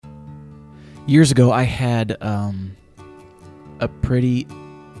Years ago, I had a pretty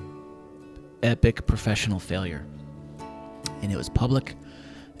epic professional failure. And it was public,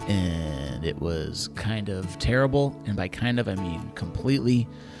 and it was kind of terrible. And by kind of, I mean completely.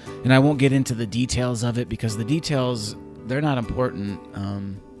 And I won't get into the details of it because the details, they're not important.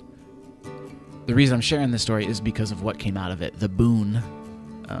 The reason I'm sharing this story is because of what came out of it. The boon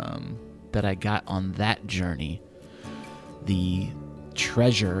that I got on that journey. The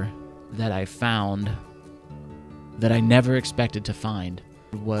treasure that I found that I never expected to find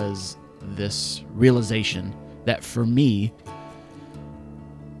was this realization that for me,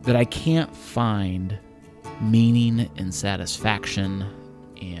 that I can't find meaning and satisfaction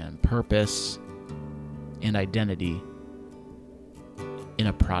and purpose and identity in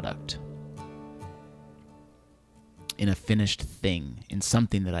a product, in a finished thing, in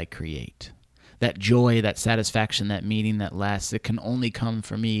something that I create. That joy, that satisfaction, that meaning that lasts, it can only come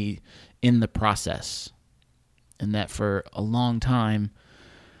for me in the process. And that for a long time,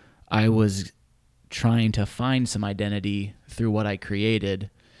 I was trying to find some identity through what I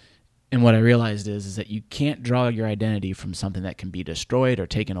created. And what I realized is that you can't draw your identity from something that can be destroyed or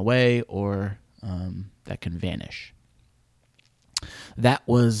taken away or that can vanish. That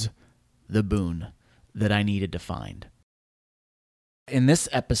was the boon that I needed to find. In this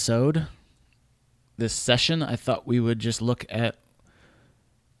episode, this session, I thought we would just look at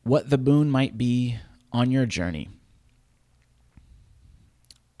what the boon might be on your journey.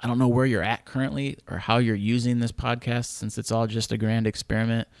 I don't know where you're at currently or how you're using this podcast since it's all just a grand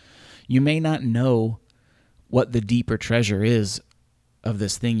experiment. You may not know what the deeper treasure is of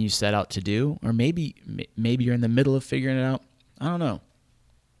this thing you set out to do, or maybe you're in the middle of figuring it out. I don't know.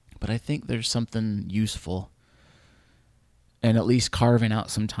 But I think there's something useful and at least carving out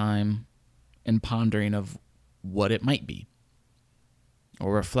some time and pondering of what it might be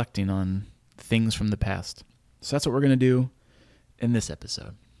or reflecting on things from the past. So that's what we're going to do in this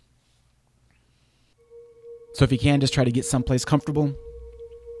episode. So if you can, just try to get someplace comfortable.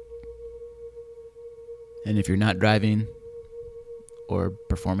 And if you're not driving or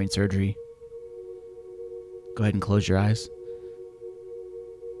performing surgery, go ahead and close your eyes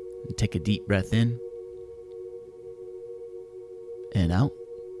and take a deep breath in and out.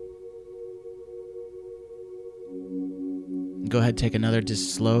 Go ahead, take another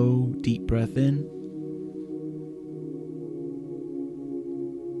just slow, deep breath in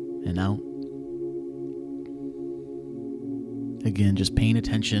and out. Again, just paying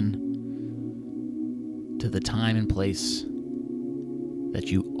attention to the time and place that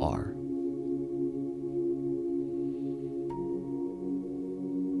you are.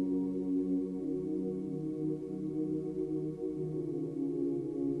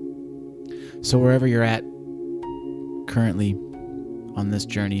 So wherever you're at currently on this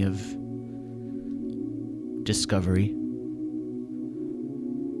journey of discovery,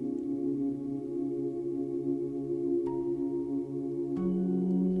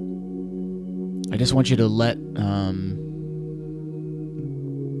 I just want you to let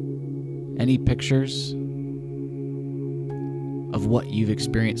any pictures of what you've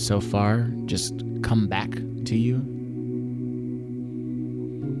experienced so far just come back to you.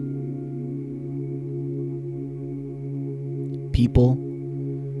 People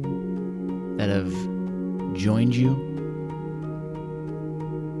that have joined you.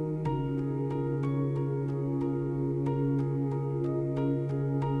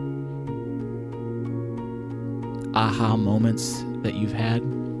 Aha moments that you've had.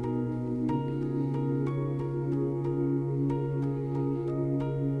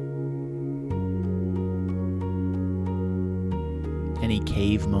 Any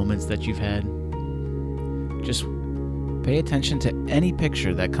cave moments that you've had. Just pay attention to any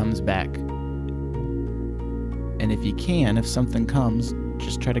picture that comes back. And if you can, if something comes,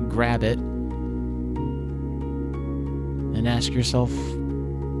 just try to grab it and ask yourself,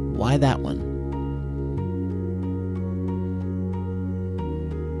 why that one?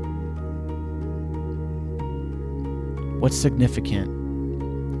 What's significant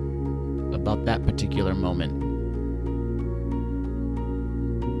about that particular moment?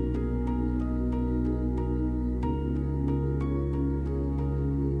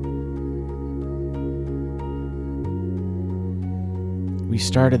 We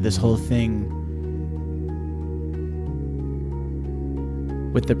started this whole thing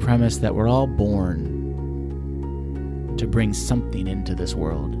with the premise that we're all born to bring something into this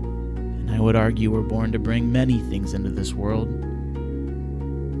world. And I would argue we're born to bring many things into this world.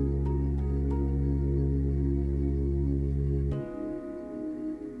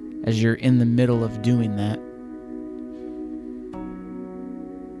 As you're in the middle of doing that,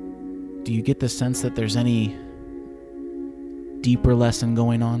 Do you get the sense that there's any deeper lesson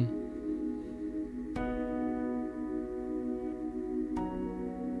going on?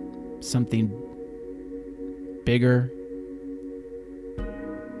 Something bigger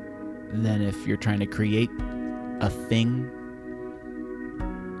than if you're trying to create a thing?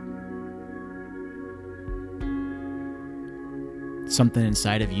 Something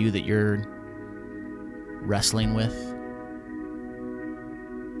inside of you that you're wrestling with?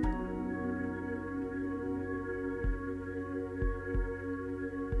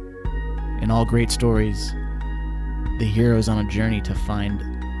 In all great stories, the hero is on a journey to find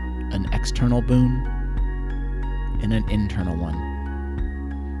an external boon and an internal one.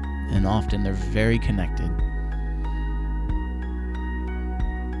 And often they're very connected.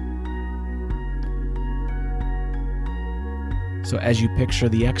 So as you picture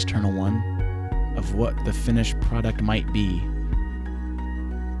the external one of what the finished product might be,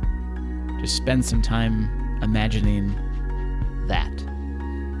 just spend some time imagining that.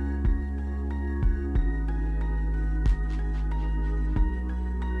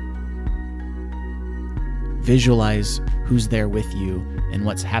 Visualize who's there with you and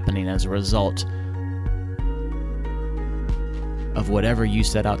what's happening as a result of whatever you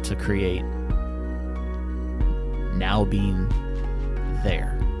set out to create now being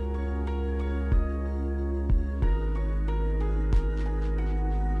there.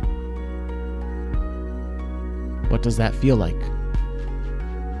 What does that feel like?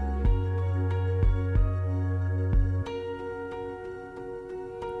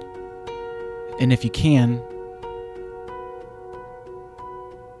 And if you can,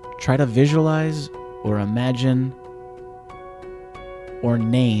 try to visualize or imagine or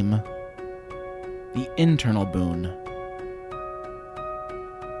name the internal boon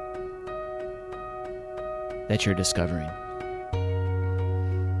that you're discovering.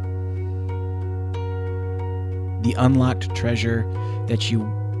 The unlocked treasure that you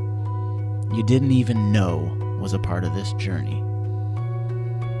didn't even know was a part of this journey.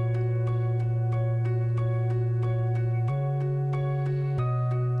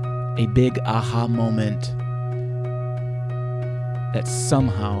 A big aha moment that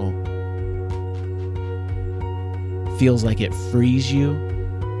somehow feels like it frees you.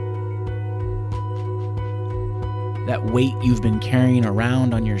 That weight you've been carrying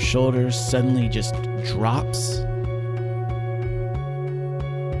around on your shoulders suddenly just drops.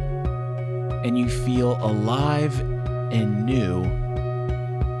 And you feel alive and new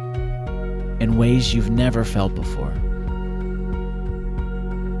in ways you've never felt before.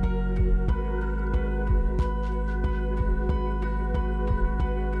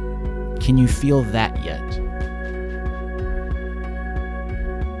 Can you feel that yet?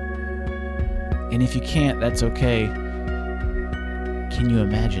 And if you can't, that's okay. Can you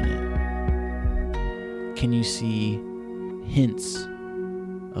imagine it? Can you see hints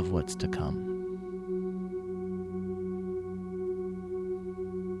of what's to come?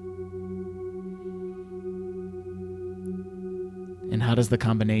 And how does the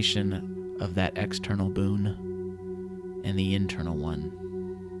combination of that external boon and the internal one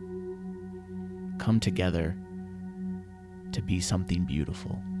come together to be something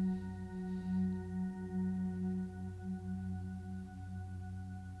beautiful?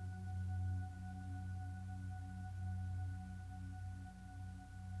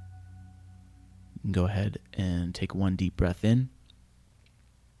 Go ahead and take one deep breath in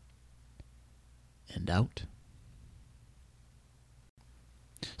and out.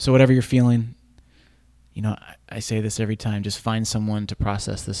 So whatever you're feeling, I say this every time, just find someone to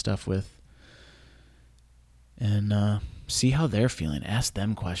process this stuff with and see how they're feeling. Ask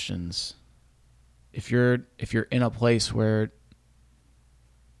them questions. If you're in a place where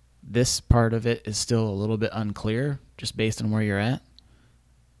this part of it is still a little bit unclear, just based on where you're at,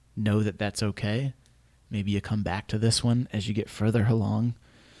 know that that's okay. Maybe you come back to this one as you get further along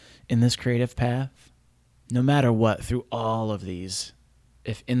in this creative path. No matter what, through all of these,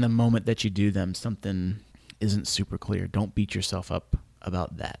 if in the moment that you do them, something isn't super clear, don't beat yourself up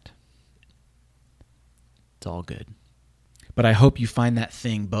about that. It's all good. But I hope you find that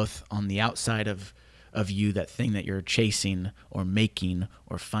thing both on the outside of you, that thing that you're chasing or making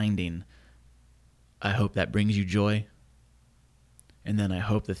or finding. I hope that brings you joy. And then I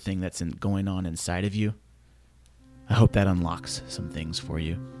hope the thing that's going on inside of you, I hope that unlocks some things for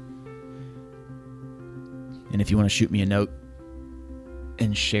you. And if you want to shoot me a note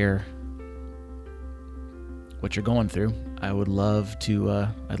and share what you're going through, I would love to.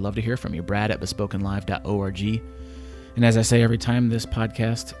 I'd love to hear from you. Brad@bespokenlive.org. And as I say every time, this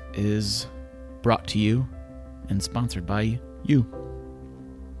podcast is brought to you and sponsored by you.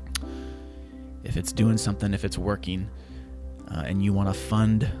 if it's doing something, if it's working, and you want to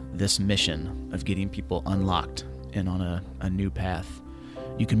fund this mission of getting people unlocked and on a new path,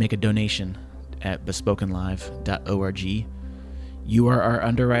 you can make a donation at bespokenlive.org. You are our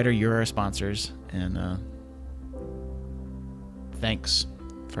underwriter, you're our sponsors, and thanks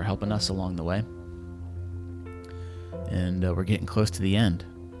for helping us along the way. And we're getting close to the end.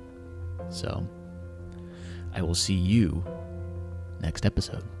 So I will see you next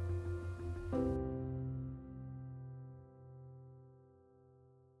episode.